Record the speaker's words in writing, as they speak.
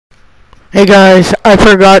Hey guys, I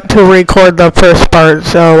forgot to record the first part,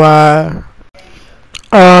 so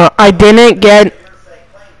I didn't get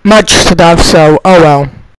much stuff, so oh well.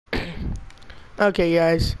 Okay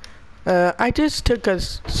guys, I just took a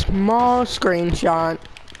small screenshot,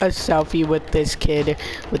 a selfie with this kid,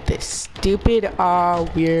 with this stupid,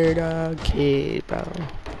 weird, kid, bro.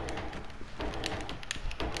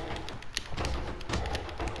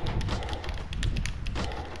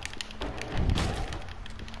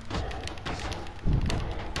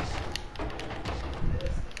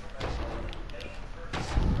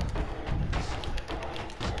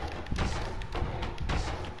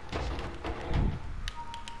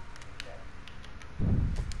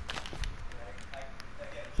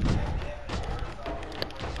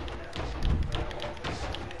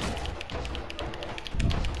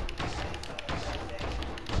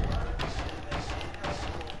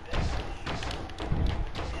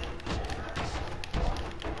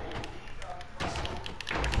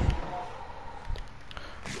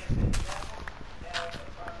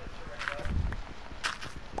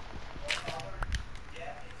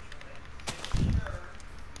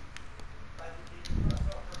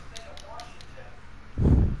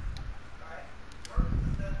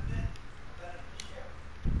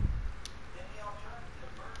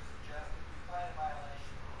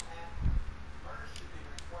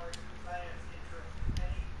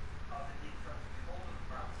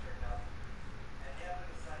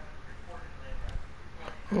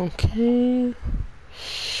 Okay.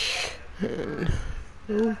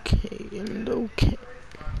 And okay.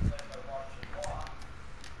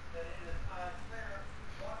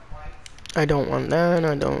 I don't want that,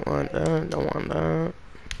 I don't want that, I don't want that.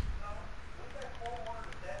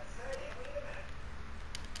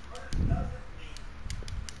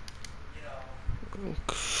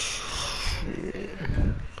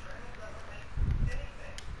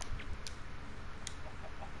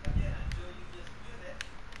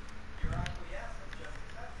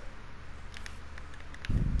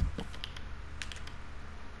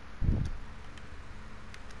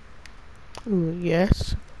 Ooh,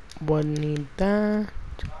 yes. One need that.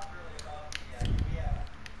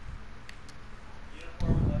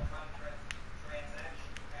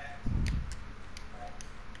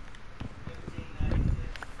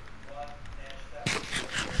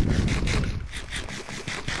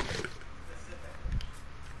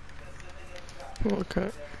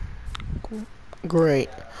 Okay. Great.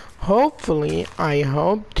 Hopefully, I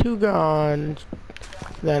hope to God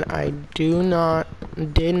that I did not,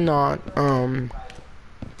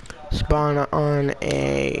 spawn on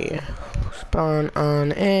a, on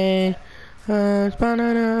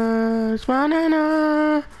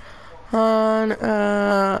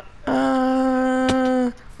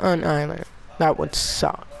an island. That would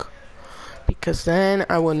suck. Because then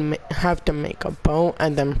I would have to make a boat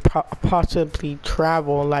and then possibly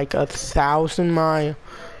travel like 1,000 miles,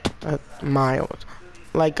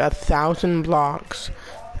 like 1,000 blocks,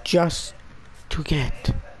 just to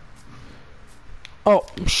get. Oh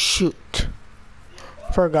shoot!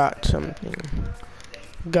 Forgot something.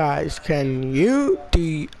 Guys, can you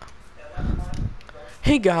do?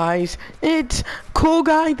 Hey guys, it's Cool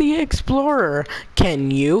Guy the Explorer. Can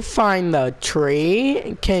you find the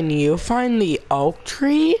tree? Can you find the oak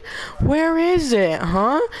tree? Where is it,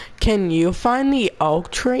 huh? Can you find the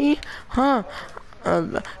oak tree? Huh?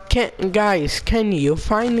 Can you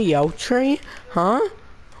find the oak tree? Huh?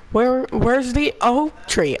 Where's the oak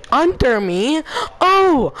tree? Under me?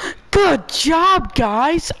 Oh, good job,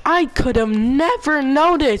 guys. I could have never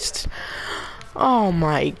noticed. Oh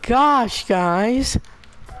my gosh, guys.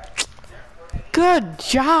 Good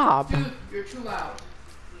job. Dude, you're too loud.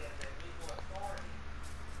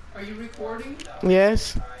 Are you recording?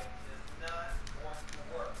 Yes.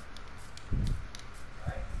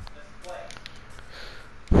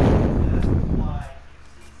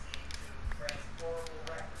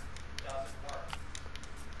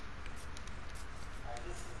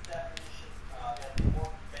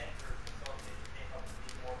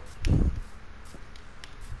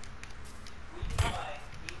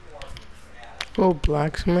 Oh,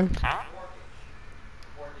 blacksmith.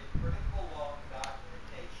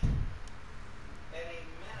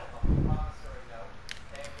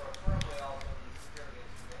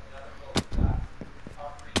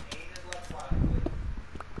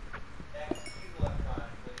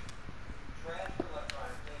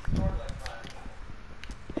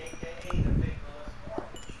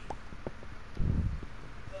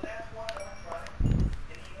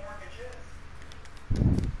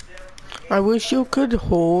 I wish you could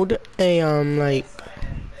hold a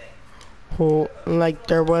cool. Like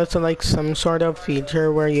there was like some sort of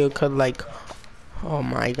feature where you could like, oh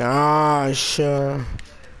my gosh.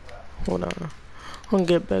 Hold on. I'll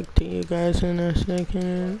get back to you guys in a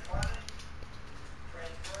second.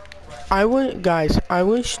 Guys, I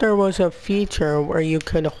wish there was a feature where you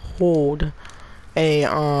could hold a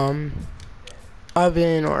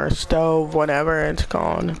oven or a stove, whatever it's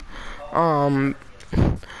called,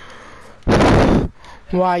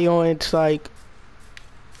 while it's like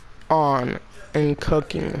on and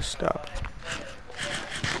cooking stuff.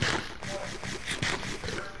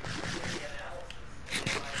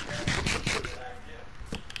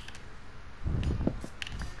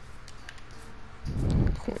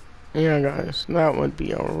 Yeah, guys, that would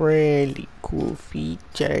be a really cool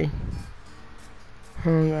feature.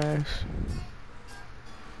 Oh, guys.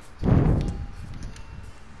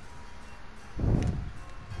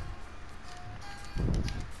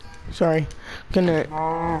 Sorry, gonna.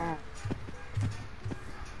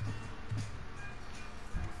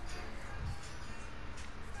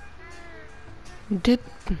 Did.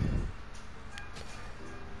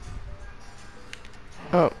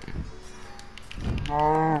 Oh.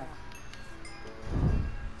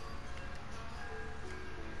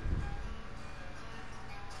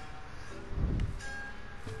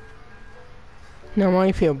 Now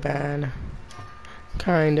I feel bad.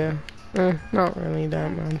 Kinda. Not really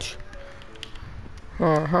that much.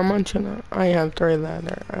 Oh, how much of that? I have 3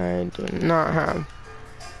 leather. I do not have.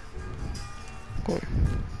 Cool.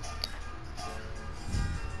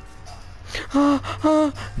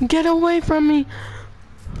 Get away from me!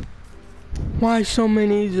 Why so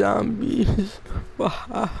many zombies?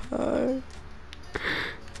 Why?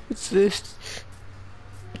 What's this?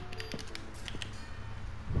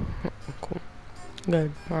 Cool.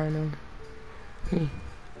 Good, fine.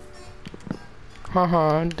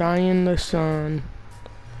 Haha, die in the sun.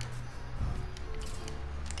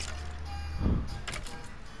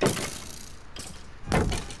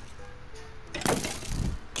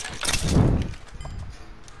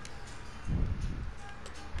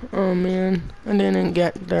 Oh man, I didn't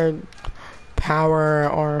get their power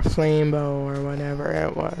or flame bow or whatever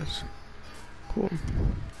it was. Cool.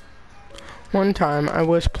 One time I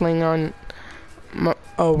was playing on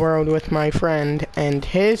a world with my friend and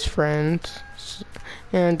his friends,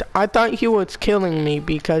 and I thought he was killing me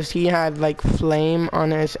because he had like flame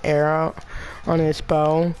on his arrow, on his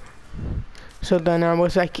bow. So then I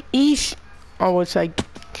was like, eesh! I was like,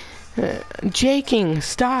 Jaking,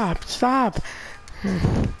 stop!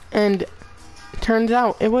 And turns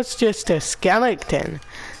out it was just a skeleton.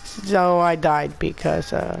 So I died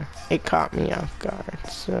because it caught me off guard.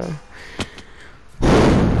 So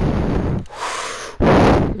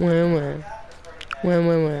win.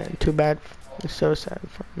 Too bad. It's so sad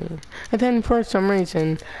for me. And then for some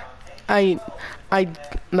reason, I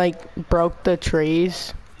like broke the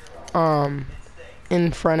trees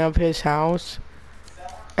in front of his house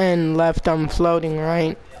and left them floating,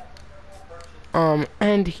 right?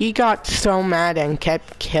 And he got so mad and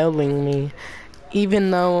kept killing me,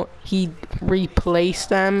 even though he replaced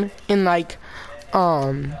them in like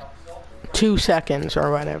 2 seconds or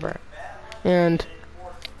whatever. And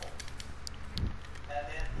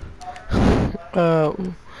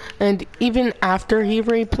and even after he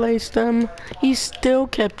replaced them, he still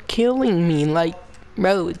kept killing me. Like,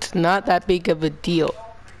 bro, it's not that big of a deal.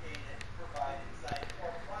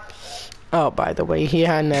 Oh, by the way, he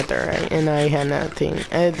had netherite and I had nothing.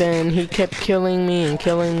 And then he kept killing me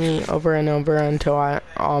over and over until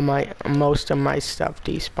most of my stuff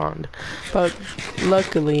despawned. But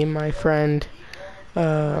luckily, my friend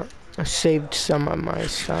saved some of my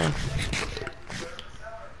stuff.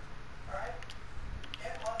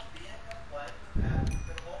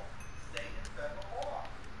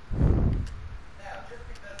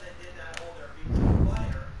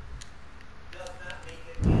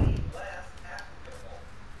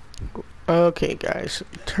 Okay guys,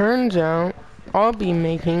 turns out I'll be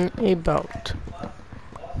making a boat.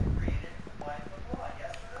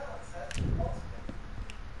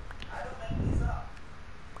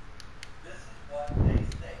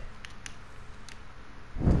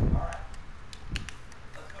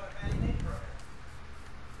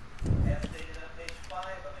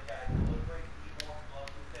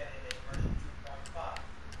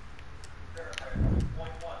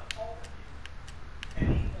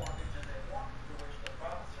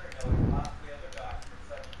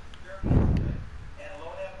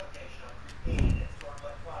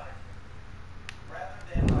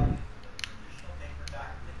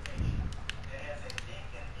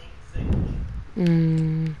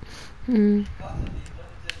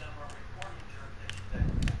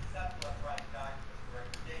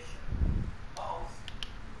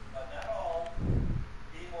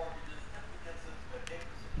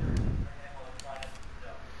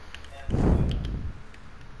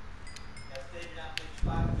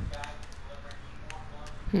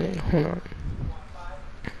 Hold on.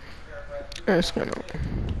 It's gonna.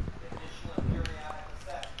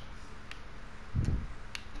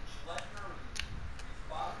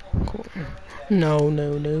 Cool. No,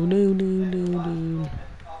 no, no, no, no, no, no.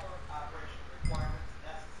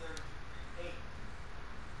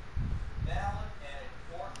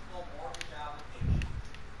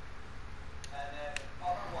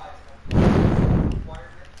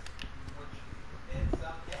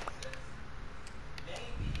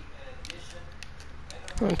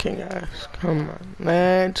 Okay, guys, come on,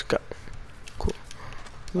 let's go. Cool.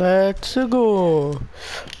 Let's go.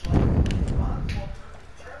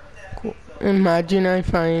 Cool. Imagine I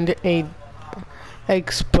find a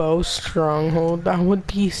exposed stronghold. That would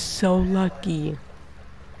be so lucky.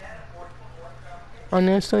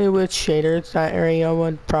 Honestly, with shaders, that area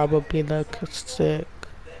would probably look sick.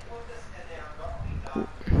 Cool.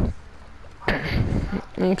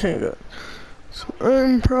 Okay, good. So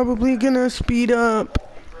I'm probably gonna speed up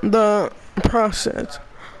the process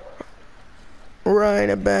right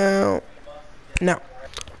about now.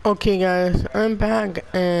 Okay, guys, I'm back,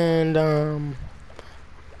 and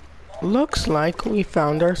looks like we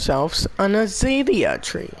found ourselves an azalea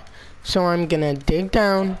tree. So I'm gonna dig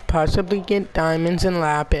down, possibly get diamonds and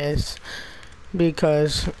lapis,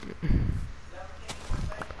 because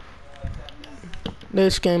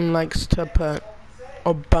this game likes to put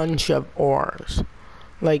a bunch of ores,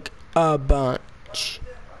 like a bunch,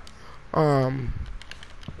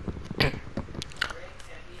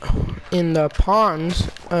 in the ponds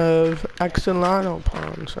of Axolotl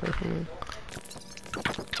ponds or something.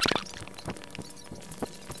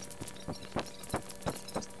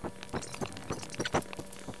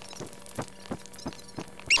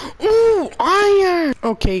 Ooh, iron!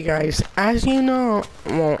 Okay, guys, as you know,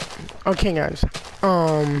 well, okay, guys,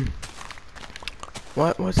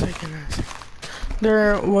 what was I gonna say?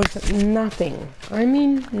 There was nothing, I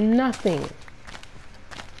mean nothing,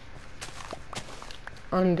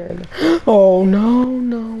 under the, oh, no,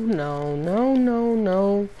 no, no, no, no,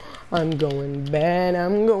 no, I'm going bad,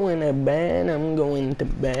 I'm going to bed, I'm going to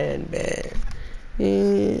bed.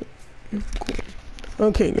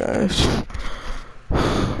 Okay, guys,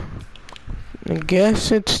 I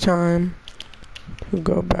guess it's time to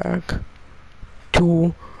go back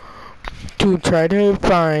to try to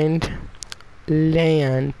find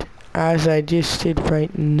land, as I just did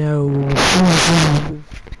right now.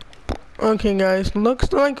 Okay, guys,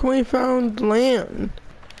 looks like we found land,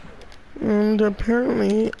 and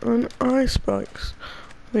apparently an icebox.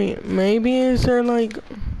 Wait, maybe is there like,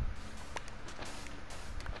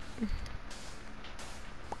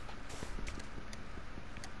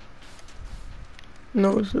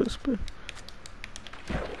 no, it's this, but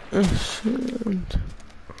shit.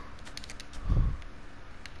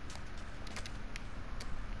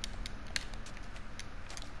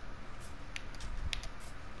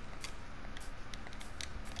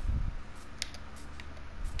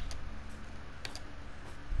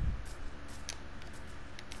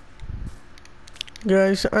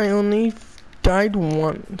 Guys, I only died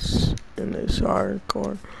once in this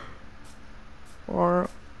hardcore.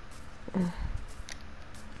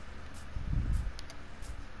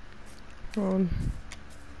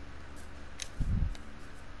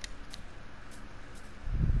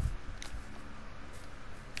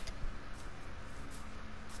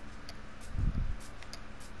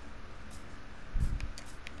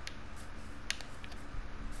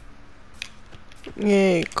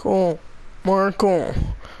 Yay, cool. More cool.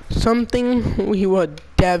 Something we would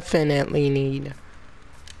definitely need.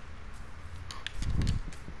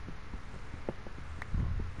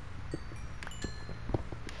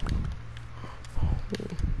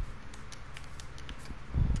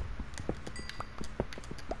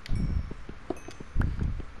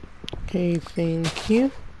 Okay, thank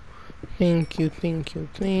you. Thank you, thank you,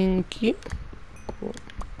 thank you. Cool.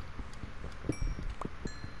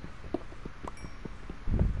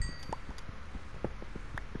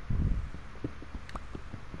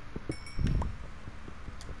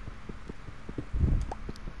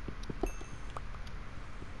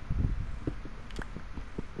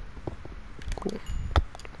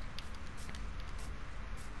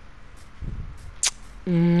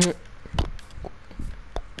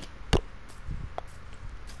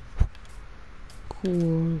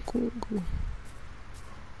 Cool. Cool.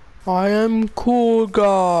 I am cool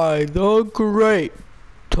guy, the great.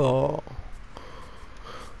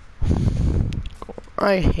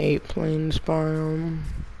 I hate plains biome.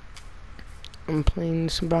 And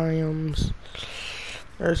plains biomes.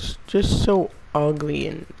 They're just so ugly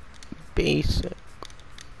and basic.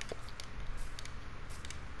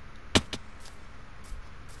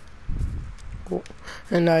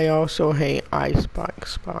 And I also hate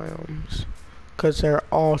icebox biomes, because they're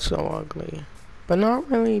also ugly, but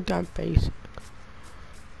not really that basic.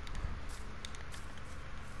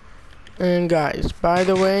 And guys, by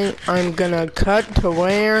the way, I'm gonna cut to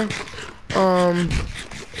where,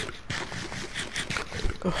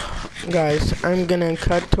 guys, I'm gonna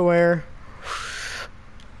cut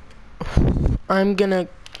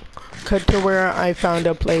to where I found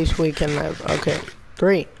a place we can live. Okay,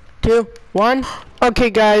 3, 2, 1.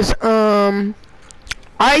 Okay, guys, I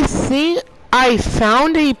think I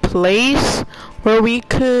found a place where we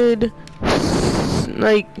could,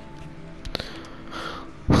 like,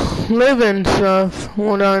 live and stuff.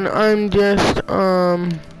 Hold on, I'm just,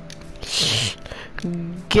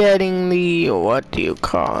 getting the, what do you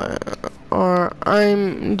call it? Or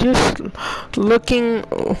I'm just looking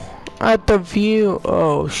at the view.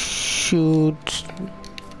 Oh, shoot.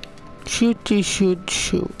 Shooty shoot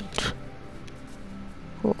shoot.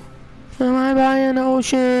 Oh. Am I by an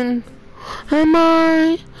ocean? Am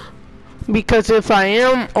I? Because if I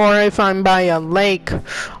am, or if I'm by a lake,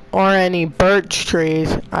 or any birch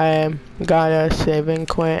trees, I gotta save and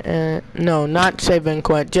quit. And no, not save and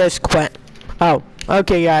quit, just quit. Oh,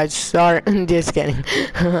 okay, guys. Sorry, I'm just kidding.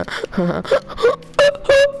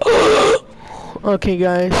 Okay,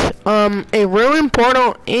 guys. A ruin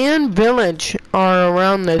portal and village are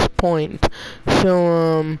around this point.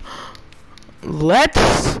 So,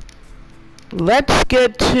 let's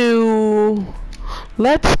get to.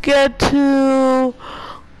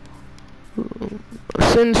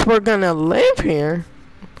 Since we're gonna live here,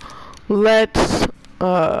 let's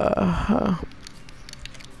go.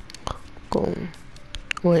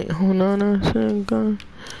 Wait, hold on a second.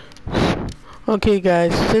 Okay,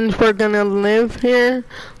 guys, since we're gonna live here,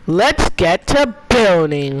 let's get to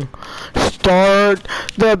building. Start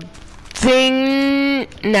the thing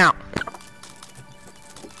now.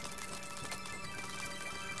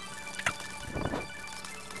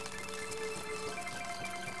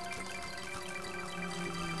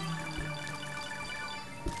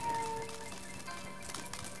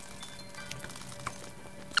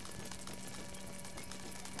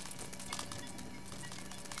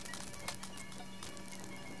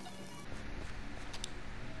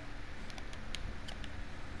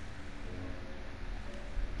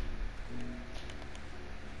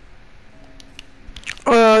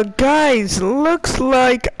 Guys, looks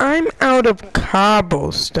like I'm out of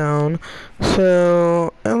cobblestone,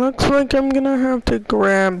 so it looks like I'm gonna have to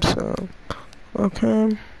grab some,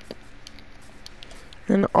 okay?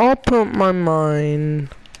 And I'll put my mine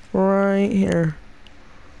right here.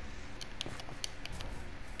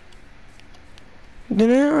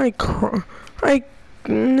 Didn't I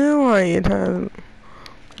knew I had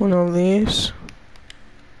one of these.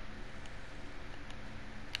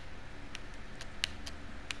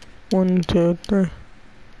 One, two, three.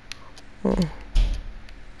 Oh.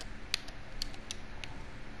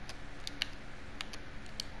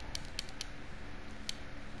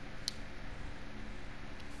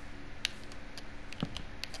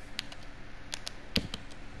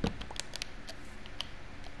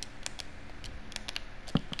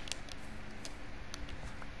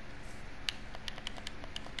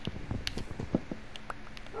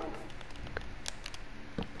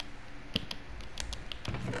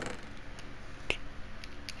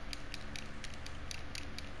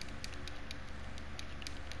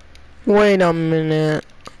 Wait a minute.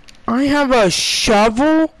 I have a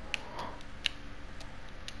shovel?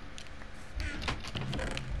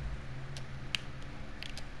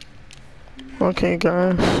 Okay,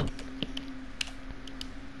 guys.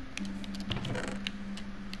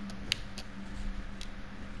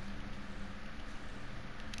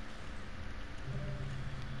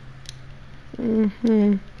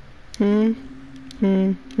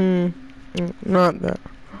 Not that.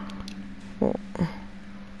 Oh.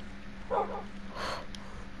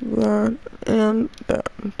 That and that.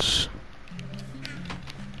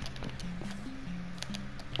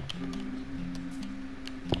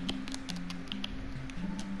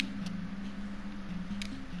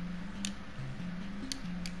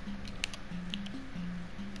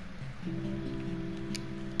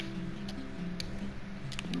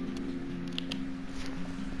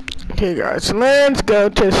 Okay, guys, let's go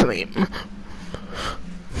to sleep.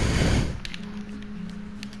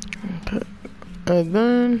 Okay, and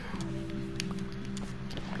then.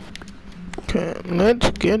 Okay, let's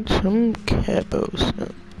get some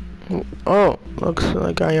cobblestone. Oh, looks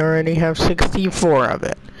like I already have 64 of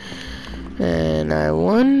it. And I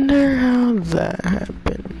wonder how that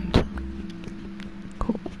happened.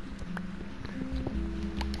 Cool.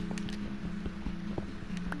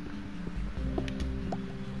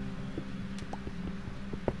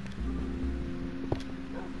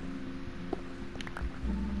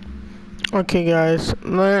 Okay, guys,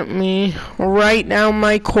 let me write down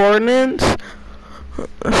my coordinates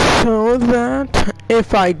so that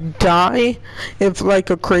if I die, if like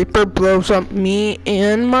a creeper blows up me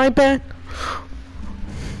and my bed,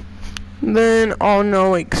 then I'll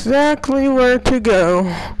know exactly where to go.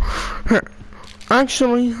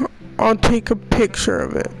 Actually, I'll take a picture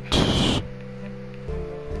of it.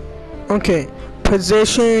 Okay,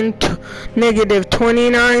 position negative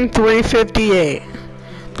 29, 358.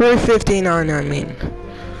 359, I mean.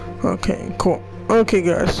 Okay, cool. Okay,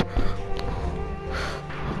 guys.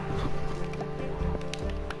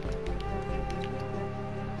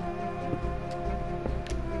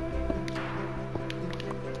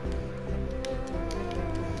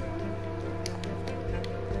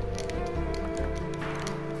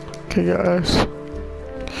 Okay, guys.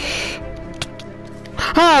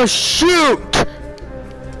 Oh, shoot!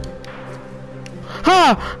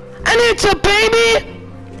 Oh, and it's a baby?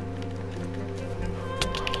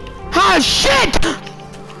 Oh, shit!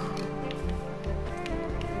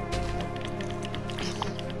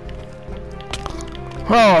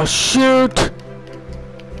 Oh, shoot.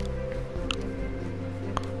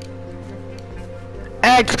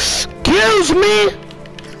 Excuse me?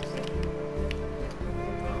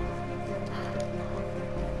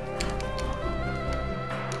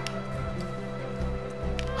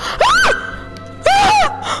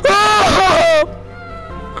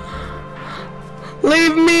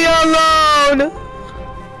 Leave me alone!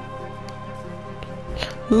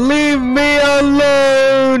 Leave me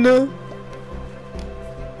alone!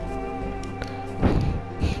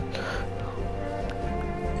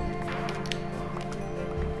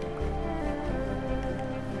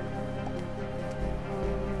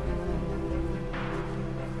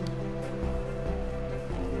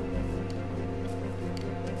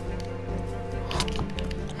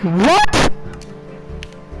 What?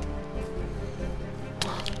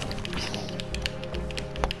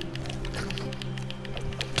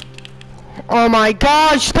 Oh my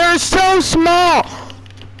gosh, they're so small!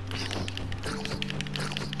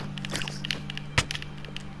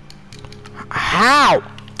 How?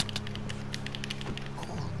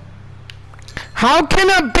 How can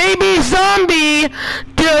a baby zombie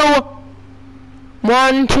do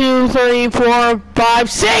 1, 2, 3, 4, 5,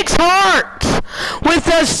 6 hearts with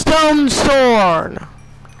a stone sword?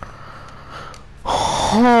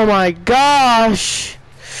 Oh my gosh.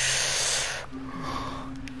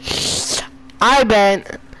 I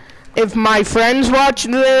bet if my friends watch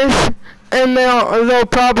this, and they'll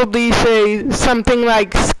probably say something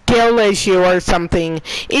like skill issue or something,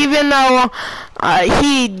 even though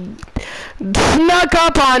he snuck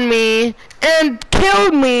up on me and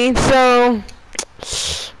killed me, so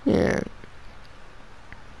yeah.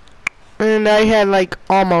 And I had like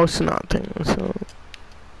almost nothing, so.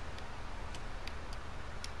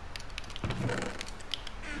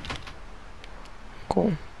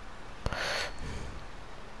 Cool.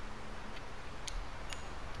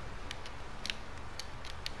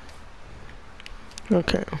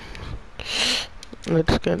 Okay,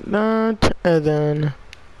 let's get that, and then,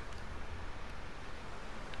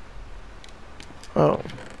 oh,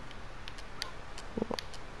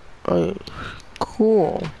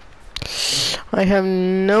 cool, I have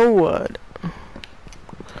no wood.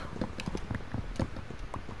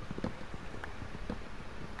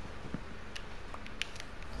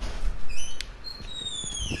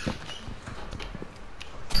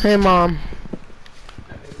 Hey, Mom.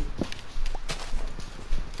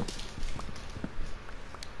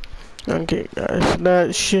 Okay, guys,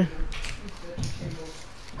 that shit.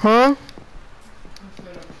 Huh?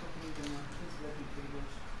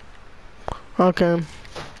 Okay.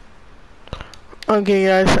 Okay,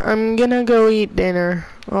 guys, I'm gonna go eat dinner.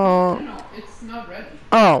 Oh. No, it's not ready.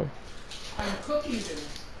 Oh. I'm cooking dinner.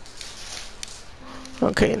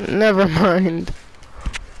 Okay, never mind.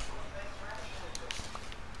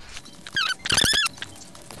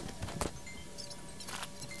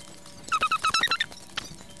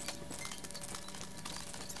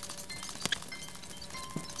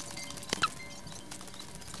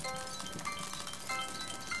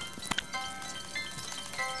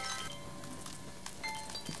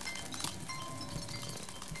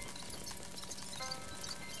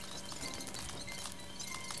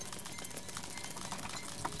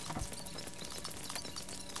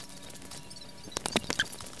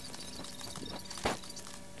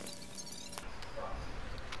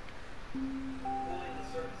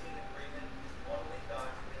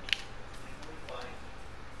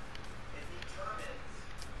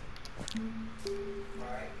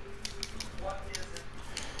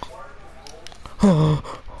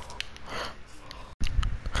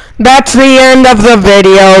 that's the end of the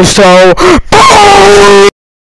video, so bye!